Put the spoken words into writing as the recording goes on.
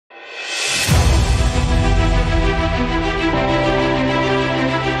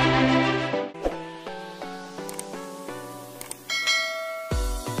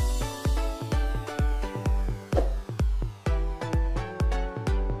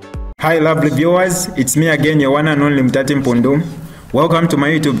Hi lovely viewers, it's me again, your one and only Mutati Mpundu. Welcome to my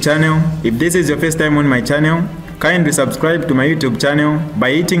YouTube channel. If this is your first time on my channel, kindly subscribe to my YouTube channel by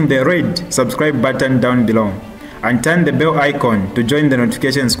hitting the red subscribe button down below and turn the bell icon to join the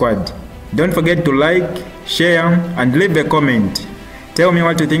notification squad. Don't forget to like, share and leave a comment. Tell me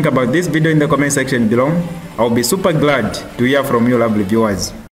what you think about this video in the comment section below. I'll be super glad to hear from you lovely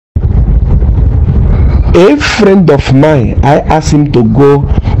viewers. A friend of mine, I asked him to go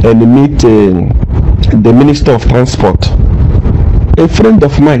and meet the Minister of Transport. A friend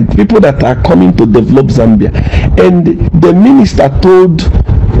of mine, people that are coming to develop Zambia, and the minister told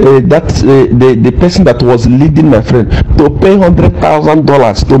the person that was leading my friend to pay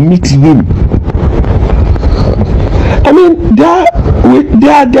 $100,000 to meet him. I mean,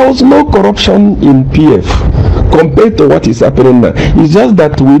 there was no corruption in PF compared to what is happening now. It's just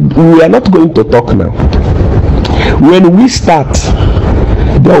that we are not going to talk now. When we start,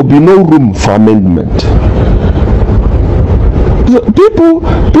 there will be no room for amendment. People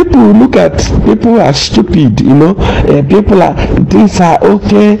look at people are stupid, you know. People are, things are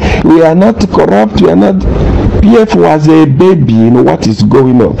okay. We are not corrupt. We are not. PF was a baby, you know what is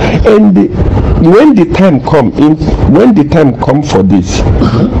going on. And when the time come for this,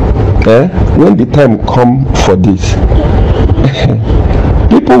 when the time come for this,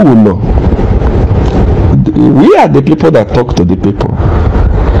 people will know. We are the people that talk to the people.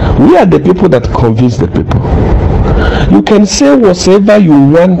 We are the people that convince the people. You can say whatever you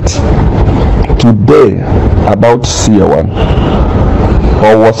want today about Seer 1,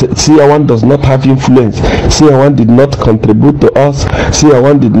 or Seer 1 does not have influence. Seer 1 did not contribute to us. Seer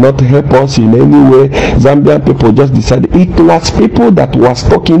 1 did not help us in any way. Zambian people just decided. It was people that was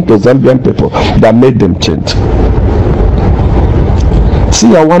talking to Zambian people that made them change.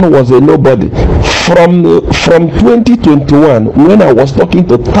 Seer 1 was a nobody. From 2021, when I was talking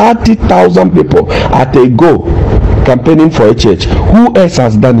to 30,000 people at a go campaigning for HH, who else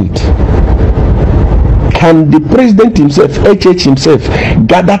has done it? Can the president himself, HH himself,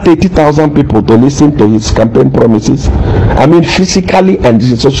 gather 30,000 people to listen to his campaign promises? I mean, physically and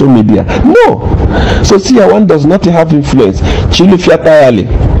in social media? No. So Seer 1 does not have influence. Chilufiatayali,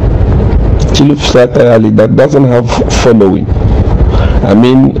 that doesn't have following. I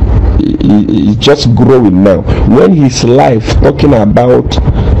mean, he's just growing now. When he's live talking about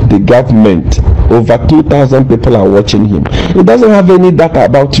the government, over 2,000 people are watching him. He doesn't have any data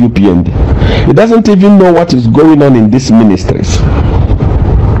about UPND. He doesn't even know what is going on in these ministries.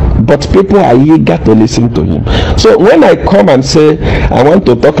 But people are eager to listen to him. So when I come and say, I want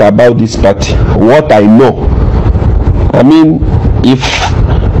to talk about this party, what I know, I mean, if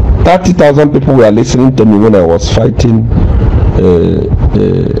 30,000 people were listening to me when I was fighting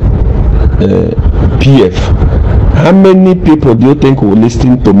PF, how many people do you think will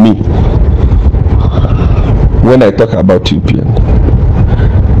listen to me when I talk about UPN?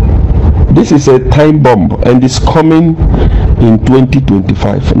 This is a time bomb and it's coming in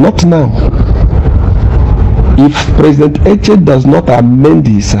 2025, not now. If President Eche does not amend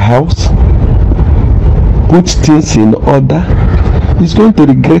his house, put things in order, he's going to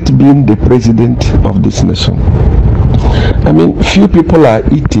regret being the president of this nation. I mean, few people are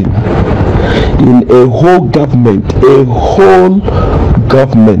eating in a whole government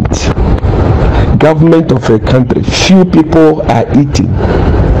of a country. Few people are eating,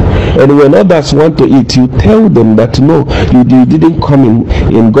 and when others want to eat, you tell them that no, you didn't come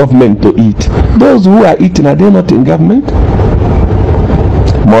in government to eat. Those who are eating, are they not in government?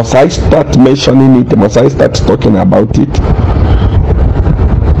 Must I start mentioning it? Must I start talking about it?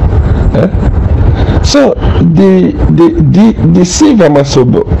 So the Seer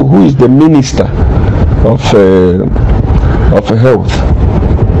Masobo, who is the minister of health,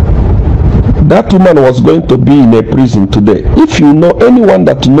 that woman was going to be in a prison today. If you know anyone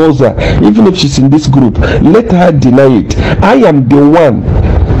that knows her, even if she's in this group, let her deny it. I am the one.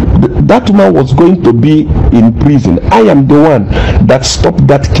 That woman was going to be in prison. I am the one that stopped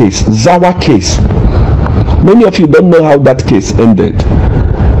that case, Zawa case. Many of you don't know how that case ended.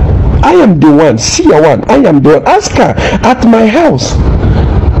 I am the one, Seer 1, I am the one. Ask her at my house.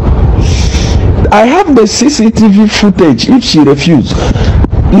 I have the CCTV footage. If she refuses,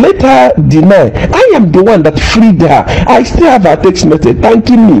 let her deny. I am the one that freed her. I still have her text message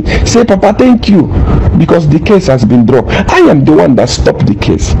thanking me. Say, Papa, thank you, because the case has been dropped. I am the one that stopped the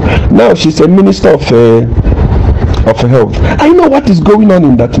case. Now she's a minister of health. I know what is going on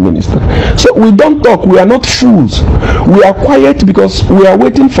in that minister. So we don't talk. We are not fools. We are quiet because we are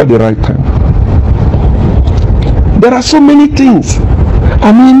waiting for the right time. There are so many things.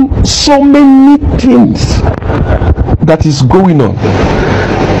 I mean, so many things that is going on.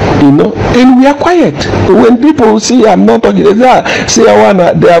 You know, and we are quiet. When people see I'm not talking, they say, Seer one,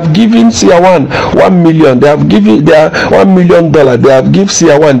 they have given Seer one $1 million. They have given their $1 million. They have given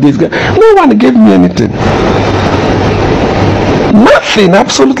Seer one this guy. No one gave me anything. Nothing,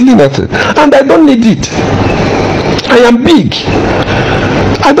 absolutely nothing. And I don't need it. I am big.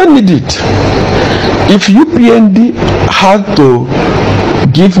 I don't need it. If UPND had to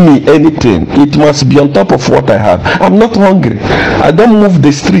give me anything, it must be on top of what I have. I'm not hungry. I don't move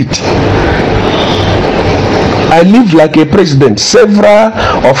the street. I live like a president. Several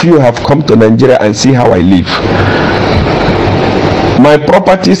of you have come to Nigeria and see how I live. My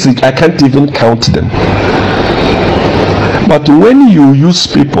properties, I can't even count them. But when you use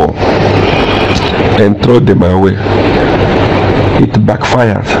people and throw them away, it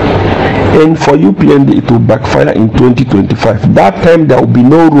backfires. And for UPND, it will backfire in 2025. That time, there will be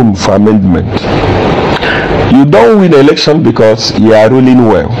no room for amendment. You don't win election because you are ruling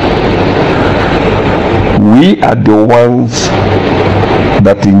well. We are the ones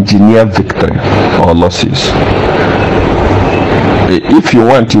that engineer victory or losses. If you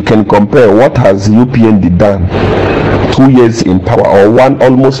want, you can compare what has UPND done 2 years in power, or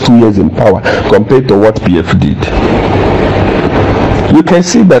almost 2 years in power, compared to what PF did. You can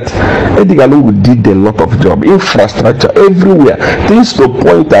see that Edgar Lungu did a lot of job, infrastructure everywhere, things to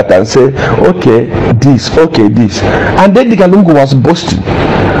point at and say, okay, this. And Edgar Lungu was boasting.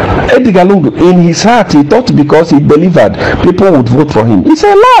 Edgar Lungu, in his heart, he thought because he delivered, people would vote for him. It's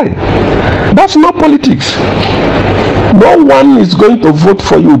a lie. That's not politics. No one is going to vote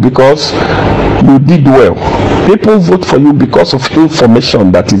for you because you did well. People vote for you because of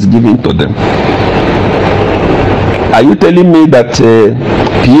information that is given to them. Are you telling me that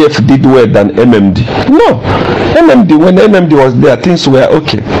PF did well than MMD? No. MMD, when MMD was there, things were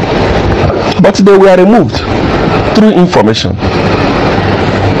okay. But they were removed through information.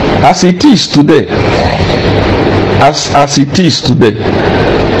 As it is today,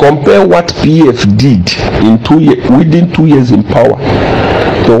 compare what PF did in within 2 years in power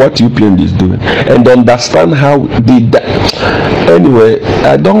to what UPND is doing, and understand how did that. Anyway,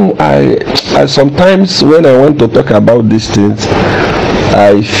 I sometimes when I want to talk about these things,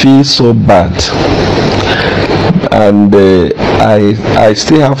 I feel so bad, and I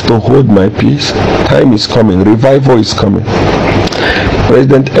still have to hold my peace. Time is coming. Revival is coming.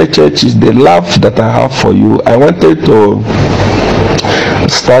 President HH is the love that I have for you. I wanted to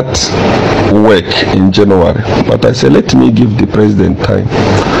start work in January, but I said let me give the president time.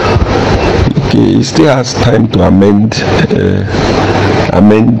 Okay, he still has time to amend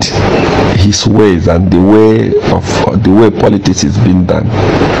his ways and the way politics is being done.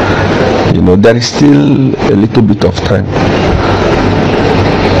 You know, there is still a little bit of time.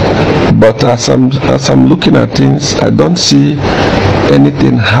 But as I'm looking at things, I don't see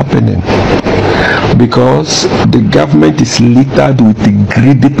anything happening, because the government is littered with the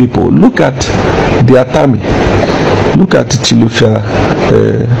greedy people. Look at the Atami. Look at Chilufia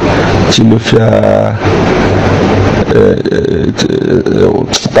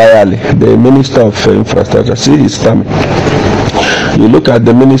Tayali, the Minister of Infrastructure. See his tummy. You look at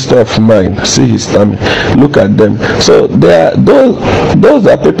the Minister of Mine, see his tummy. Look at them. So those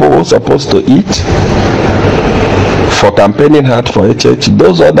are people who are supposed to eat for campaigning hard for HH.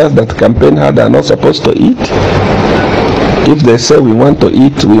 Those others that campaign hard are not supposed to eat. If they say we want to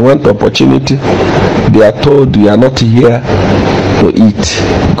eat, we want opportunity, they are told we are not here to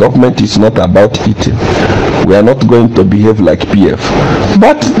eat. Government is not about eating. We are not going to behave like PF.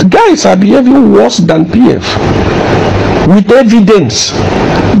 But guys are behaving worse than PF. With evidence.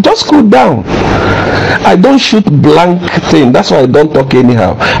 Just cool down. I don't shoot blank thing. That's why I don't talk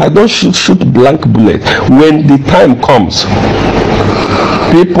anyhow. I don't shoot blank bullet. When the time comes,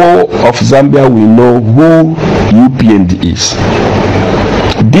 people of Zambia will know who UPND is.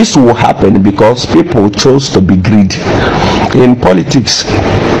 This will happen because people chose to be greedy. In politics,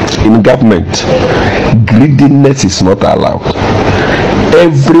 in government, greediness is not allowed.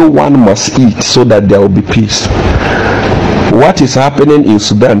 Everyone must eat so that there will be peace. What is happening in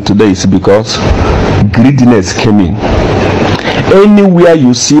Sudan today is because greediness came in. Anywhere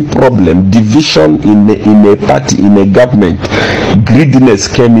you see problem, division in a party, in a government, greediness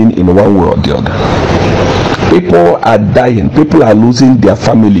came in one way or the other. People are dying. People are losing their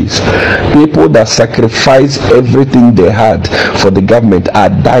families. People that sacrifice everything they had for the government are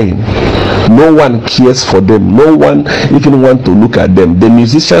dying. No one cares for them. No one even want to look at them. The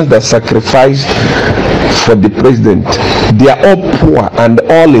musicians that sacrifice for the president, they are all poor and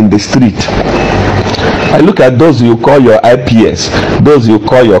all in the street. I look at those you call your IPS, those you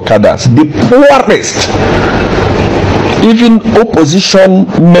call your cadres, the poorest. Even opposition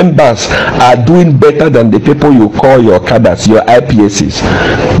members are doing better than the people you call your cadres, your IPSs,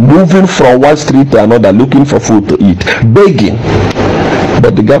 moving from one street to another looking for food to eat, begging.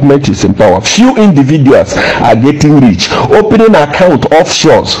 But the government is in power. Few individuals are getting rich, opening account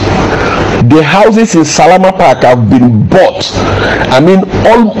offshores. The houses in Salama Park have been bought. I mean,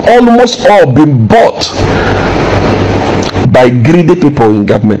 almost all been bought by greedy people in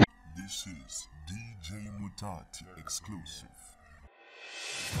government. This is DJ Mutati exclusive.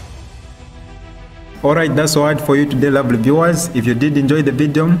 Alright, that's all for you today, lovely viewers. If you did enjoy the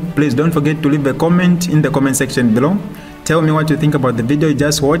video, please don't forget to leave a comment in the comment section below. Tell me what you think about the video you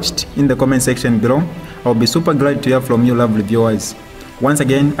just watched in the comment section below. I'll be super glad to hear from you, lovely viewers. Once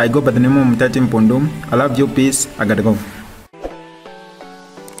again, I go by the name of Mutati Mpundu. I love you, peace, I gotta go.